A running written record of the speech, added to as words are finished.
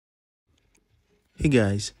Hey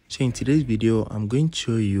guys, so in today's video I'm going to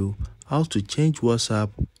show you how to change WhatsApp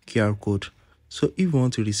QR code. So if you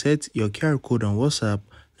want to reset your QR code on WhatsApp,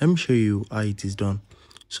 let me show you how it is done.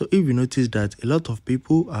 So if you notice that a lot of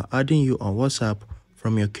people are adding you on WhatsApp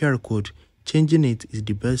from your QR code, changing it is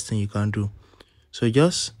the best thing you can do. So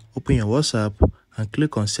just open your WhatsApp and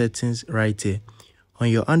click on settings right here. On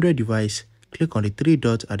your Android device, click on the three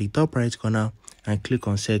dots at the top right corner and click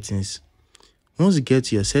on settings. Once you get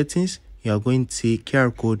to your settings, you are going to see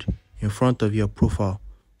QR code in front of your profile.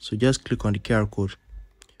 So just click on the QR code.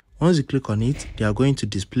 Once you click on it, they are going to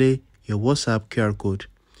display your WhatsApp QR code.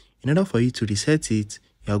 In order for you to reset it,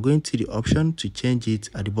 you are going to the option to change it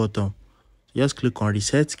at the bottom. So just click on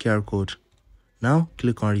reset QR code. Now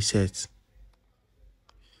click on reset.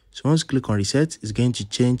 So once you click on reset, it's going to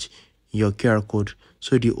change your QR code.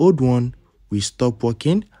 So the old one will stop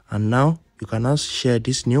working, and now you can now share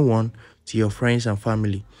this new one to your friends and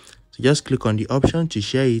family. So just click on the option to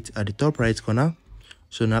share it at the top right corner.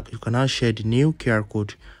 So now you can now share the new QR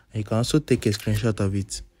code, and you can also take a screenshot of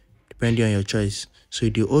it depending on your choice. So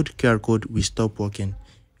the old QR code will stop working.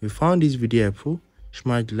 If you found this video helpful,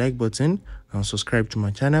 smash the like button and subscribe to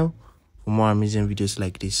my channel for more amazing videos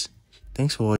like this. Thanks for watching.